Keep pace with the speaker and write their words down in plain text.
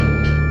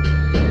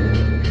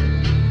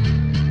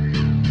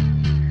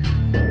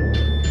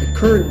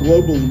current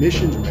global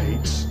emissions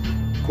rates,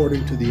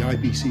 according to the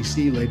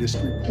IPCC latest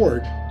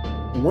report,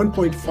 the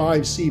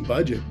 1.5C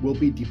budget will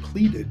be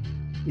depleted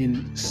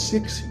in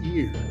 6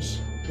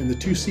 years, and the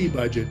 2C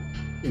budget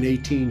in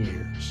 18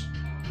 years.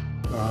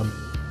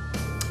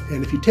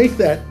 And if you take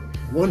that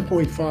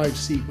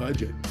 1.5C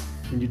budget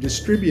and you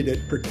distribute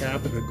it per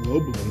capita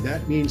globally,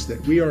 that means that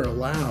we are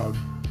allowed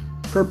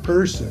per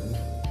person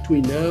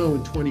between now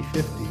and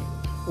 2050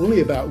 only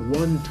about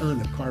 1 ton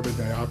of carbon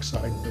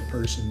dioxide per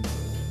person.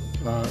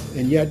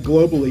 And yet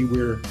globally,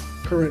 we're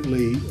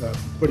currently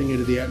putting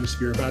into the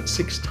atmosphere about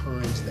 6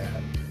 times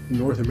that. In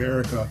North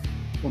America,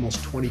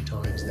 almost 20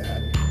 times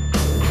that.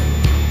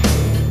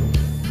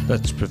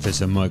 That's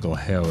Professor Michael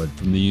Howard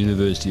from the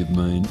University of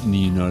Maine in the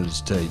United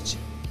States.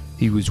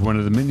 He was one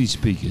of the many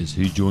speakers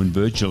who joined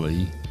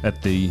virtually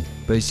at the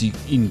Basic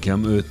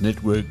Income Earth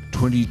Network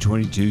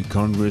 2022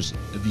 Congress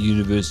at the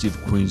University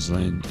of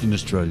Queensland in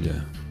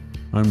Australia.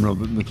 I'm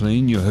Robert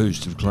McLean, your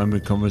host of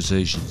Climate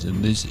Conversations,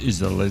 and this is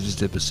the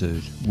latest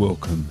episode.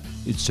 Welcome.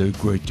 It's so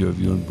great to have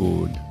you on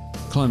board.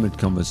 Climate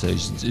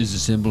Conversations is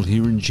assembled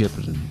here in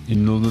Shepparton,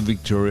 in northern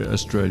Victoria,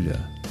 Australia,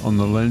 on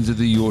the lands of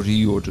the Yorta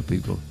Yorta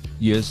people.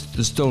 Yes,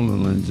 the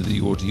stolen lands of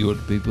the Yorta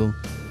Yorta people.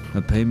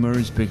 I pay my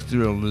respects to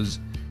their elders,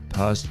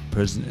 past,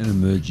 present and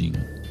emerging.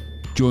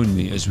 Join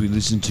me as we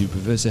listen to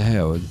Professor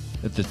Howard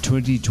at the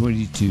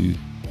 2022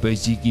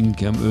 Basic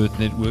Income Earth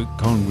Network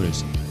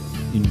Congress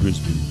in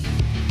Brisbane.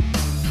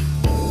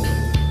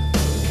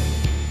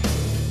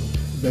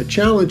 The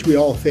challenge we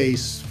all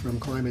face from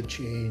climate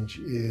change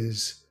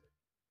is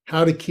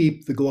how to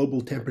keep the global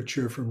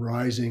temperature from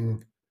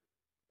rising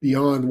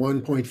beyond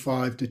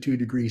 1.5 to 2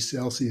 degrees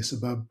Celsius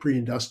above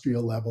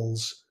pre-industrial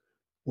levels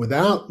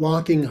without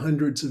locking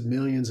hundreds of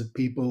millions of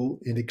people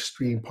in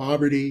extreme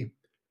poverty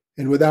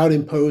and without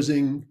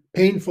imposing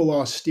painful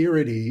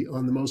austerity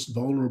on the most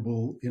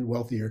vulnerable in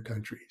wealthier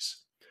countries.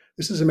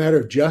 This is a matter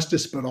of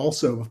justice, but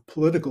also of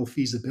political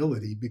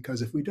feasibility,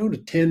 because if we don't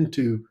attend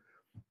to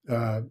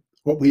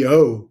what we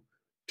owe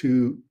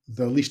to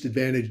the least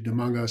advantaged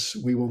among us,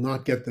 we will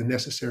not get the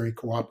necessary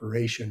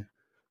cooperation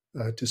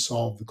to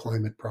solve the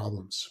climate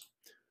problems.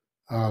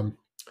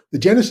 The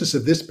genesis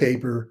of this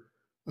paper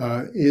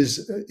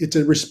it's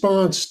a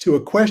response to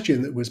a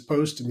question that was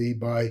posed to me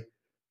by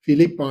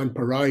Philippe Van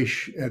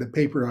Parijs at a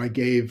paper I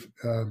gave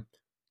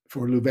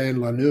for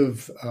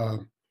Louvain-la-Neuve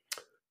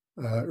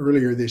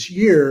earlier this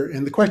year.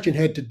 And the question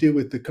had to do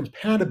with the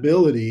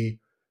compatibility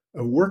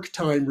of work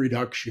time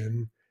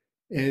reduction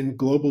and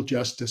global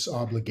justice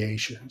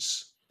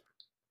obligations.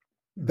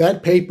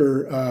 That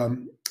paper,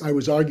 I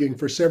was arguing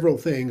for several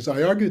things.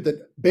 I argued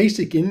that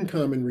basic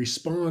income in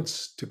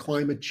response to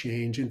climate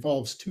change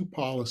involves 2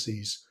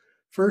 policies.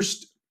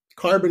 First,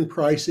 carbon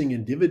pricing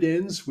and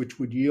dividends, which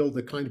would yield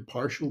a kind of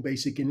partial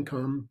basic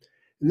income.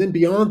 And then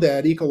beyond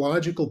that,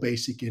 ecological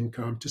basic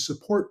income to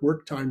support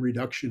work time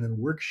reduction and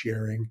work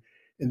sharing,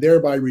 and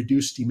thereby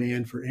reduce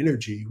demand for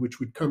energy,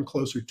 which would come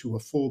closer to a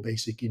full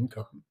basic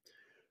income.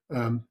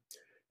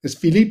 As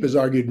Philippe has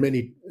argued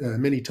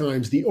many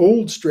times, the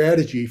old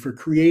strategy for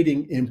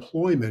creating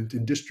employment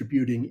and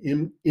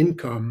distributing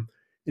income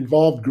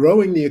involved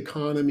growing the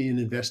economy and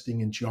investing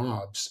in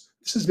jobs.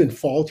 This has been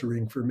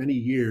faltering for many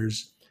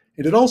years,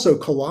 and it also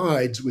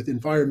collides with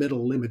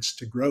environmental limits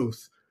to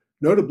growth,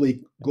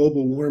 notably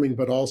global warming,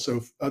 but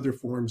also other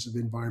forms of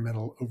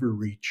environmental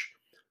overreach.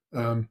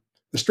 The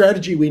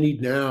strategy we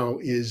need now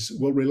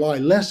will rely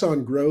less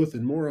on growth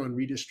and more on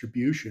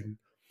redistribution.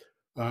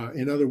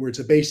 In other words,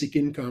 a basic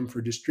income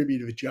for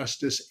distributive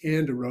justice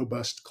and a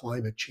robust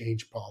climate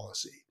change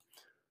policy.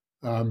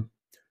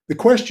 The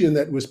question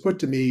that was put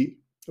to me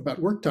about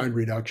work time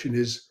reduction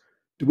is,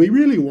 do we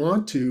really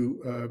want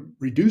to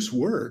reduce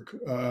work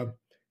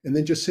and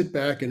then just sit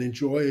back and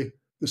enjoy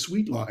the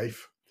sweet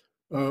life?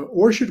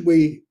 Or should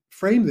we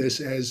frame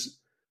this as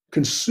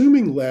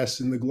consuming less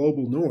in the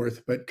global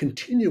north, but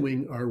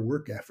continuing our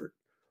work effort?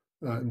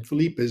 And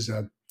Philippe has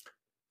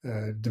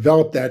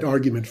developed that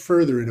argument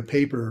further in a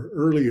paper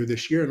earlier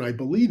this year, and I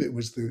believe it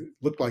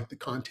looked like the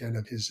content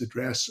of his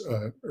address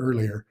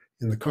earlier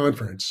in the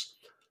conference.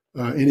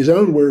 In his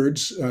own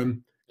words,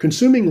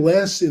 consuming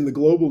less in the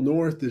global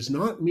north does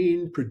not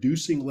mean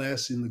producing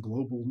less in the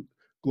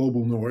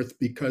global north,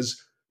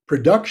 because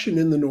production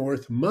in the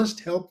north must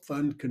help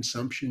fund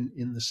consumption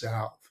in the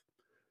south.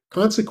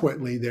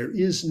 Consequently, there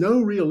is no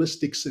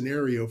realistic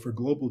scenario for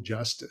global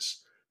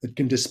justice that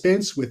can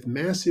dispense with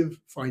massive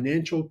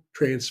financial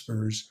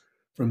transfers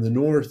from the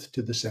north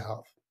to the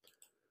south.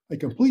 I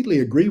completely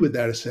agree with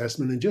that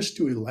assessment, and just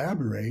to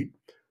elaborate,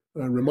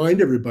 remind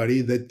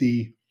everybody that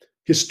the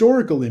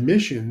historical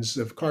emissions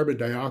of carbon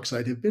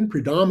dioxide have been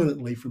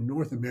predominantly from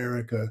North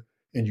America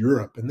and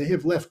Europe, and they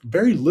have left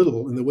very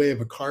little in the way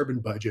of a carbon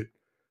budget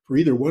for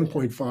either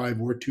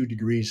 1.5 or 2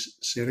 degrees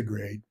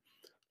centigrade.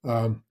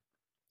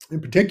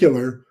 In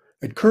particular,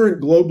 at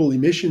current global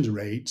emissions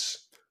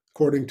rates,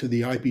 according to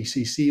the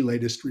IPCC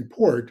latest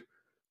report,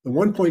 the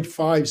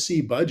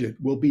 1.5C budget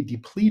will be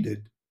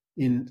depleted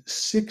in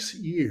 6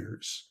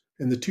 years,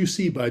 and the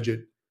 2C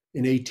budget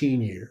in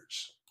 18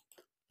 years.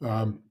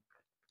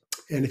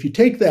 And if you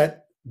take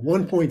that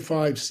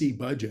 1.5C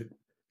budget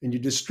and you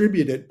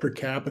distribute it per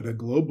capita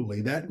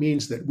globally, that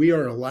means that we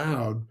are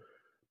allowed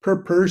per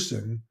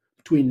person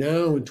between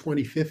now and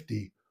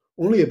 2050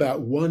 only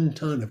about 1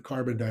 ton of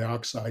carbon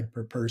dioxide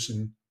per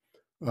person.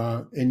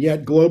 And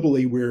yet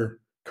globally, we're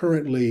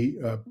currently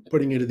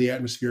putting into the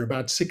atmosphere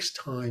about 6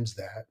 times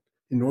that.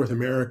 In North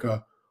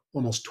America,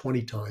 almost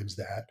 20 times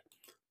that.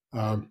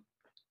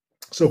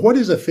 So what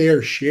is a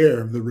fair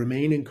share of the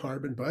remaining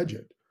carbon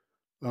budget?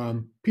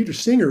 Peter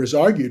Singer has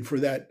argued for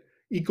that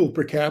equal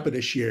per capita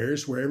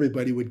shares where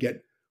everybody would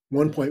get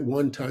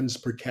 1.1 tons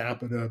per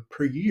capita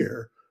per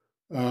year.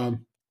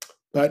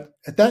 But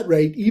at that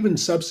rate, even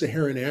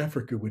sub-Saharan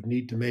Africa would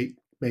need to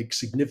make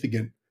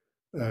significant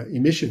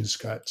emissions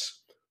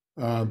cuts.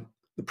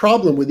 The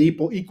problem with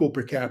equal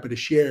per capita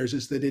shares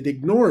is that it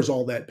ignores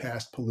all that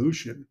past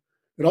pollution.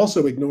 It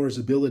also ignores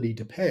ability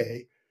to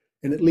pay,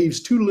 and it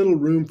leaves too little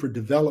room for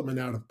development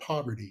out of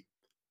poverty,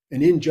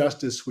 an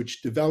injustice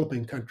which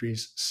developing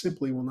countries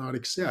simply will not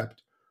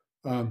accept.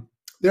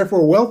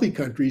 Therefore, wealthy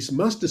countries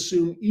must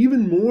assume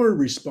even more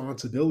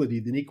responsibility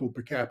than equal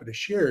per capita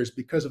shares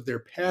because of their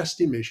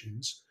past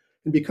emissions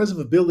and because of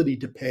ability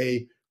to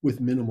pay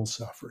with minimal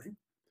suffering.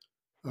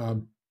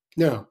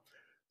 Now,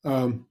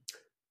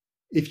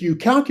 if you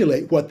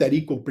calculate what that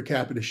equal per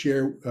capita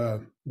share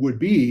would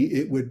be,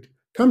 it would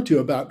come to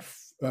about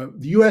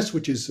the US,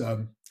 which is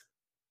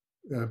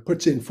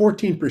puts in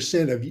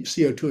 14% of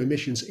CO2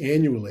 emissions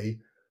annually.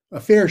 A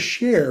fair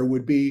share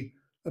would be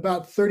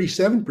about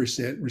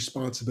 37%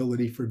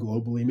 responsibility for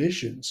global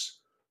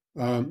emissions.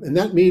 And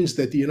that means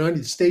that the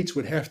United States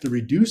would have to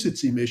reduce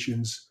its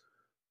emissions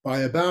by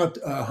about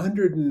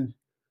 190%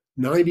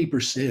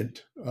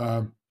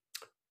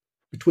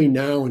 between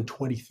now and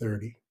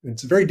 2030. And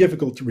it's very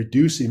difficult to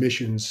reduce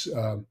emissions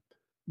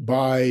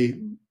by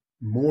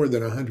more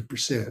than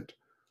 100%.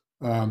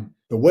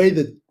 The way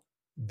that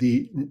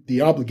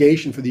the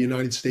obligation for the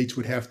United States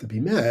would have to be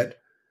met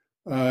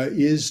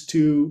is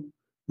to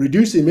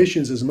reduce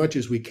emissions as much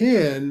as we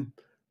can,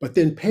 but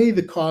then pay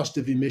the cost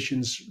of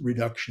emissions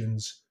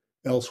reductions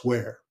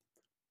elsewhere.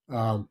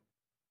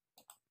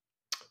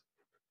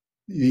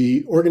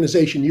 The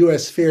organization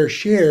US Fair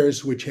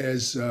Shares, which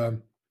has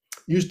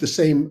used the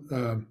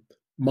same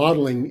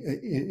modeling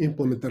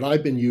implement that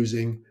I've been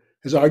using,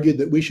 has argued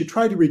that we should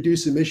try to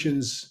reduce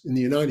emissions in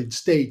the United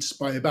States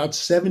by about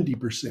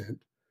 70%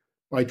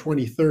 by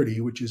 2030,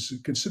 which is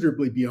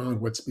considerably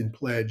beyond what's been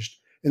pledged,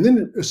 and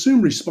then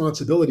assume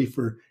responsibility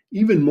for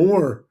even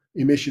more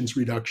emissions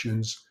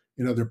reductions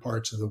in other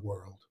parts of the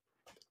world,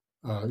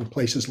 in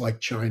places like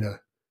China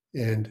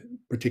and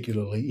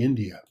particularly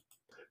India.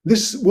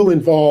 This will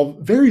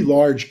involve very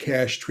large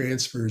cash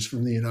transfers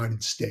from the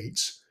United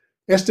States.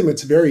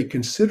 Estimates vary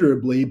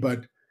considerably,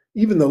 but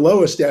even the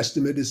lowest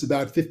estimate is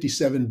about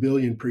 57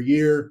 billion per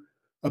year,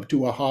 up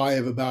to a high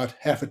of about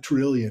 $500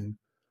 billion.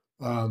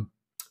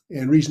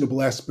 And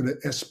reasonable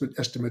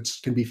estimates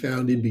can be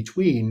found in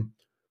between.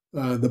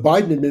 The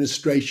Biden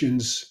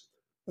administration's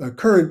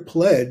current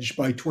pledge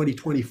by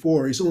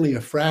 2024 is only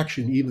a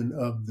fraction even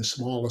of the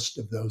smallest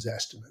of those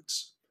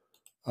estimates.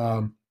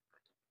 Now,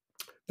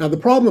 the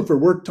problem for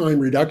work time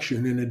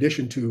reduction, in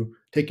addition to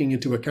taking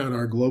into account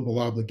our global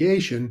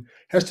obligation,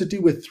 has to do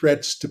with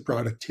threats to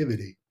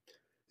productivity.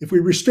 If we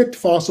restrict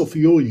fossil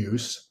fuel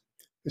use,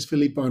 as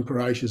Philippe von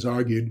Parijs has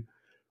argued,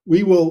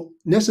 we will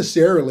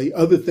necessarily,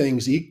 other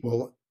things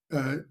equal,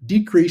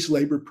 decrease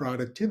labor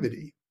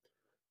productivity,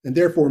 and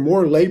therefore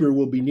more labor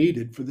will be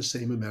needed for the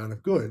same amount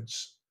of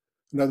goods.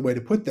 Another way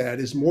to put that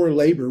is more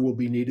labor will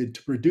be needed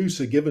to produce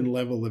a given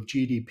level of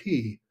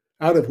GDP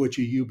out of which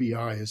a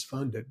UBI is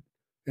funded,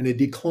 and a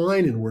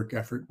decline in work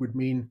effort would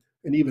mean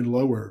an even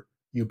lower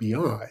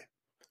UBI.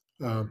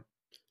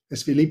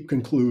 As Philippe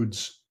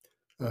concludes,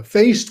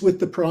 faced with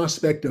the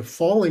prospect of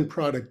falling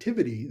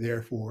productivity,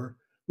 therefore,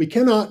 we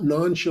cannot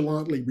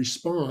nonchalantly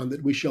respond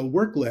that we shall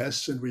work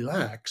less and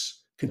relax,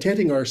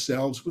 contenting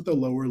ourselves with a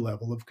lower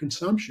level of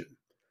consumption.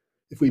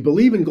 If we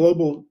believe in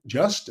global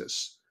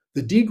justice,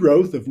 the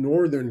degrowth of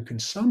northern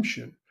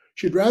consumption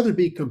should rather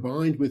be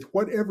combined with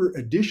whatever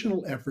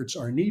additional efforts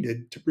are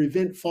needed to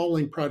prevent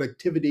falling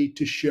productivity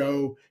to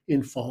show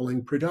in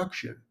falling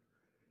production.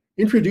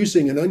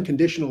 Introducing an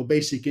unconditional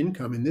basic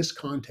income in this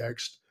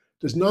context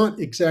does not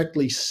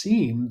exactly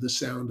seem the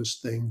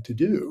soundest thing to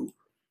do.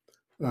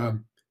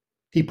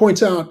 He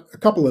points out a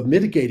couple of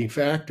mitigating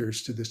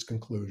factors to this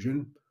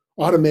conclusion.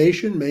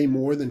 Automation may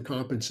more than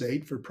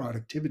compensate for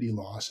productivity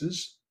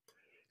losses,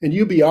 and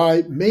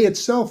UBI may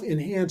itself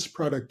enhance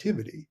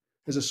productivity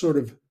as a sort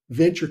of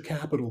venture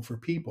capital for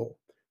people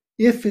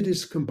if it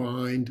is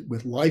combined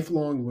with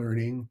lifelong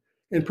learning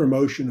and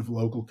promotion of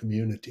local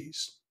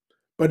communities.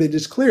 But it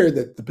is clear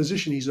that the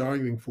position he's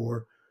arguing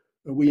for,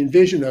 we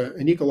envision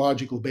an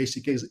ecological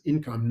basic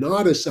income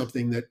not as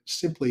something that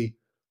simply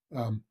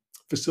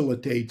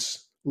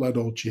facilitates la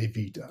dolce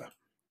vita.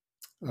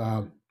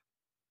 The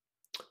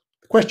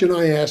question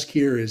I ask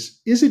here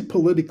is it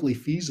politically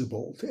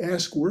feasible to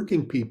ask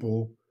working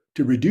people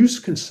to reduce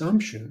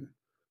consumption,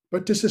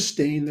 but to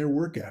sustain their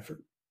work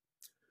effort?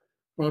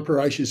 von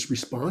Parijs's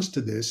response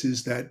to this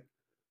is that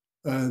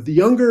the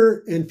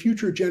younger and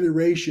future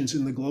generations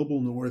in the global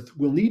north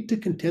will need to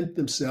content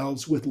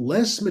themselves with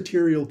less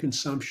material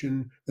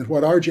consumption than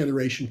what our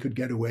generation could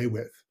get away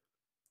with.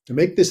 To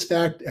make this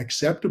fact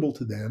acceptable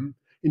to them,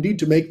 indeed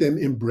to make them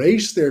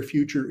embrace their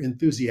future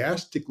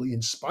enthusiastically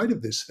in spite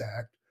of this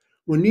fact,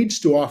 one needs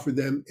to offer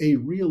them a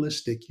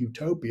realistic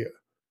utopia.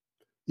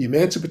 The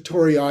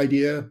emancipatory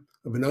idea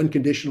of an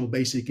unconditional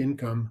basic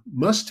income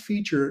must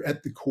feature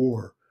at the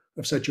core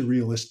of such a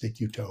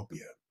realistic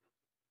utopia.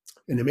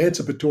 An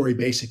emancipatory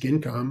basic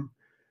income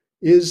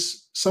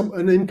is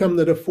an income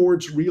that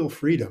affords real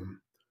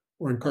freedom,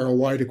 or in Karl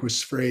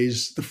Weidequist's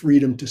phrase, the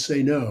freedom to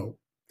say no,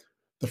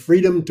 the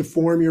freedom to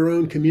form your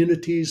own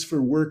communities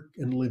for work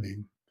and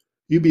living.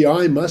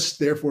 UBI must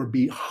therefore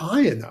be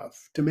high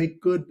enough to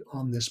make good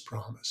on this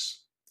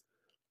promise.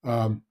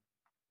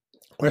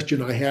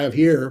 Question I have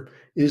here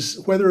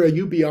is whether a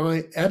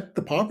UBI at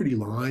the poverty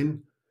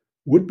line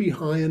would be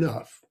high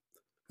enough.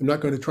 I'm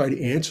not going to try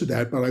to answer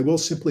that, but I will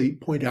simply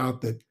point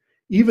out that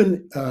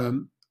even a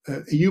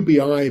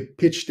UBI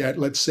pitched at,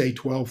 let's say,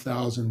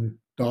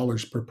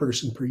 $12,000 per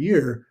person per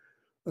year,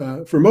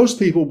 for most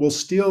people will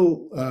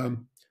still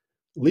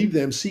leave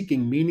them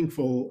seeking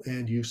meaningful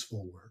and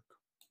useful work.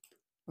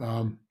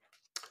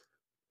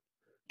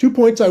 2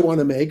 points I want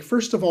to make.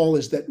 First of all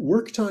is that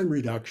work time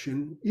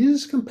reduction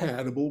is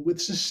compatible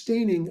with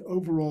sustaining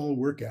overall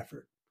work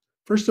effort.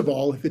 First of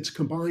all, if it's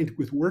combined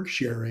with work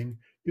sharing,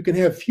 you can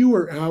have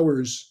fewer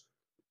hours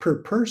per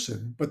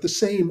person, but the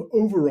same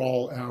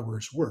overall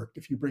hours worked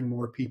if you bring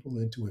more people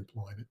into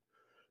employment.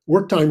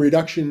 Work time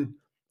reduction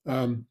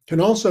can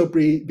also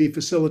be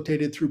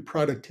facilitated through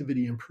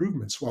productivity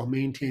improvements while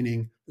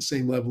maintaining the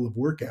same level of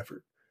work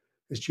effort.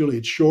 As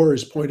Juliet Schor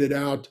has pointed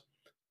out,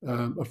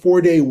 a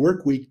 4-day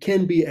work week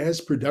can be as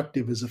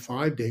productive as a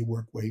 5-day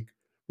work week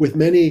with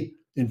many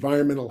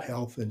environmental,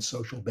 health, and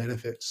social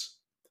benefits.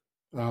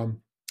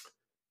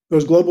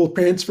 Those global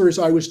transfers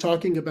I was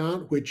talking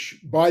about, which,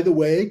 by the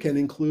way, can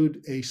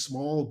include a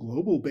small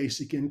global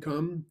basic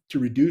income to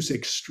reduce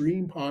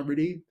extreme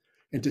poverty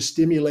and to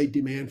stimulate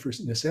demand for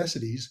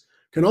necessities,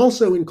 can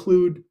also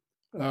include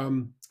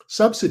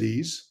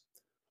subsidies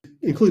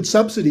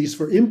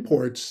for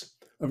imports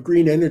of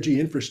green energy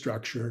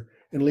infrastructure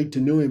and lead to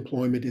new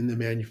employment in the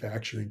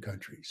manufacturing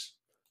countries.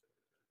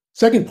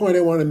 Second point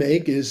I want to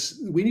make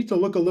is we need to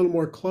look a little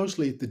more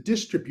closely at the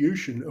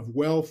distribution of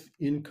wealth,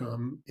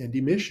 income, and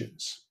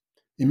emissions.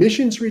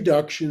 Emissions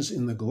reductions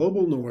in the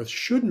global north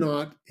should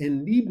not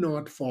and need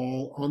not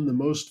fall on the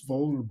most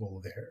vulnerable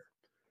there.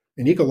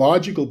 An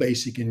ecological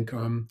basic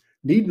income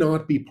need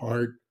not be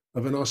part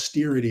of an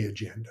austerity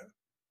agenda.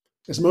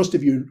 As most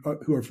of you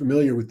who are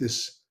familiar with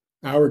this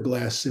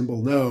hourglass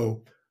symbol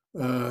know,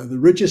 the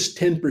richest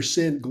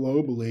 10%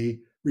 globally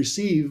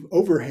receive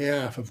over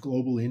half of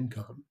global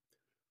income.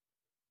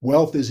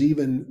 Wealth is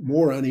even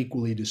more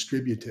unequally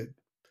distributed.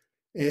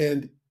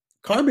 And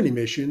carbon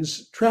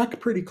emissions track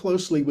pretty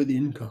closely with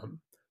income.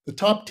 The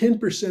top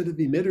 10% of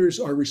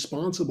emitters are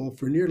responsible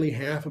for nearly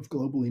half of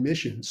global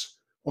emissions,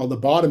 while the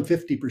bottom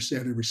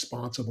 50% are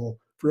responsible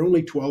for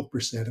only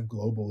 12% of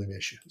global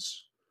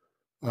emissions.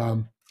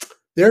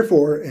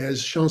 Therefore,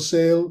 as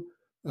Chancel,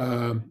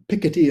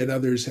 Piketty, and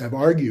others have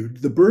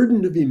argued, the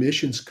burden of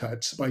emissions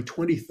cuts by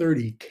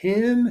 2030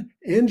 can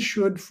and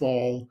should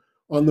fall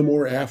on the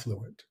more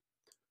affluent,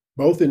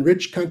 both in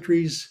rich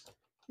countries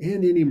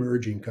and in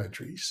emerging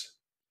countries.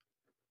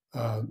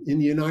 In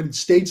the United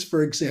States,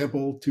 for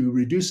example, to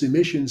reduce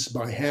emissions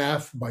by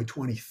half by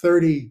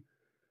 2030,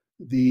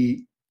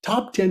 the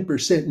top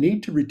 10%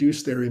 need to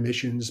reduce their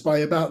emissions by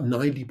about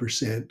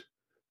 90%,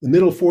 the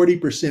middle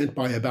 40%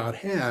 by about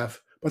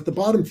half, but the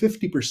bottom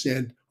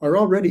 50% are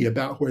already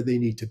about where they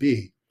need to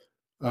be.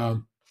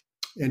 And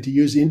to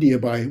use India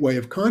by way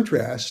of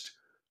contrast,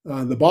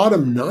 the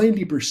bottom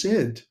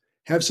 90%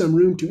 have some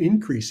room to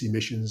increase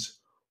emissions,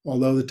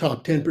 although the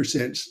top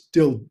 10%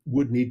 still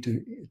would need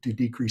to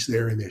decrease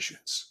their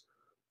emissions.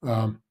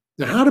 Now,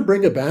 how to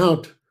bring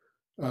about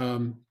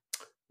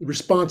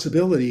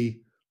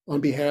responsibility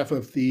on behalf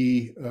of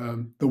the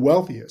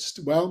wealthiest?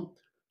 Well,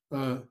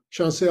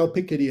 Chancel,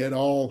 Piketty et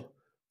al.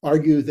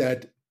 Argue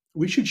that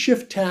we should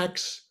shift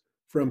tax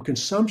from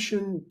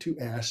consumption to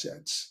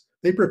assets.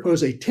 They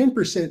propose a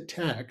 10%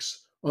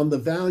 tax on the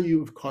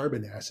value of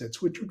carbon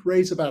assets, which would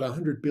raise about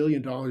 $100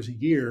 billion a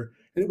year,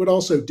 and it would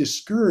also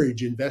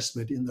discourage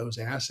investment in those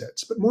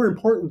assets. But more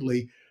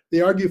importantly,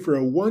 they argue for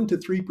a 1 to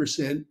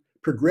 3%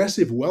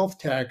 progressive wealth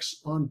tax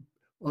on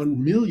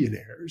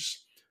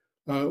millionaires,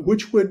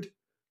 which would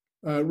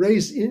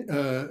raise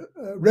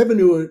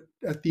revenue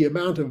at the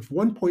amount of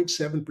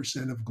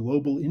 1.7% of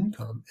global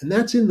income. And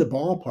that's in the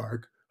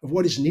ballpark of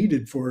what is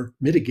needed for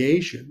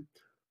mitigation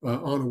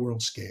on a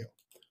world scale.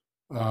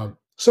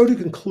 So to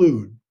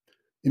conclude,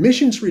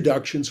 emissions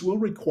reductions will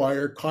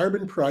require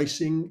carbon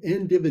pricing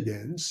and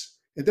dividends,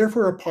 and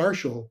therefore a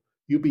partial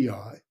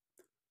UBI.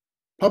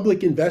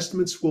 Public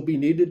investments will be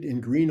needed in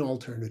green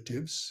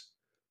alternatives.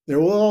 There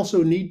will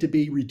also need to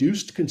be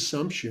reduced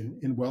consumption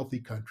in wealthy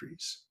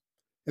countries.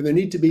 and there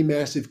need to be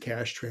massive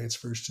cash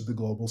transfers to the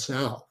global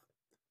south.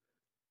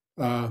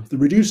 The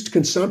reduced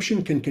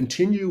consumption can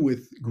continue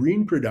with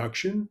green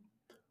production.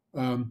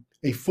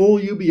 A full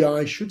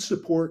UBI should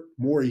support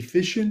more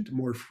efficient,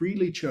 more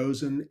freely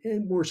chosen,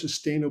 and more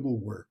sustainable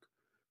work.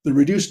 The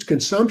reduced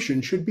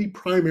consumption should be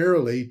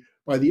primarily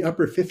by the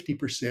upper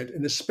 50%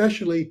 and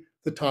especially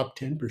the top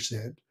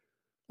 10%,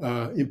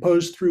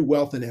 imposed through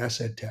wealth and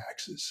asset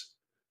taxes.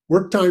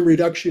 Work time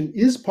reduction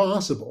is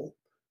possible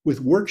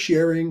with work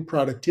sharing,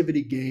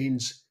 productivity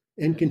gains,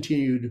 and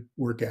continued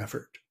work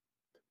effort.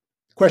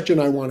 The question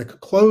I want to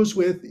close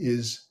with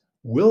is,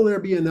 will there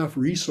be enough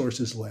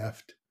resources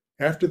left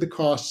after the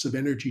costs of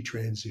energy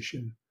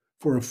transition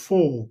for a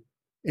full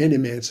and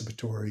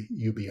emancipatory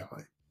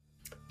UBI?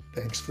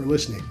 Thanks for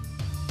listening.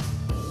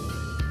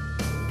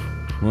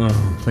 Wow,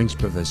 thanks,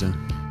 Professor.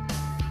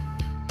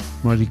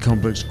 Mighty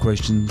complex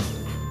questions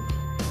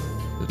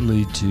that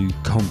lead to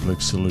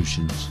complex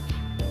solutions.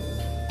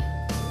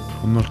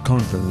 I'm not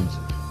confident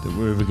that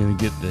we're ever going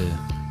to get there.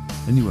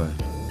 Anyway,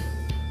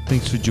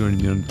 thanks for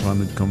joining me on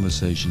Climate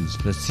Conversations.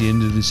 That's the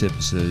end of this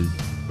episode.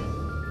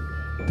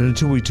 But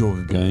until we talk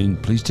again,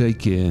 please take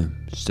care,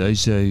 stay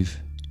safe,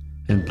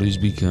 and please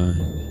be kind.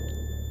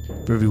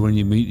 For everyone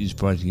you meet is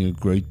fighting a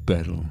great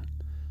battle.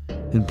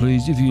 And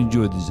please, if you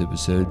enjoyed this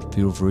episode,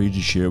 feel free to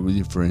share it with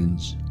your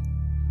friends.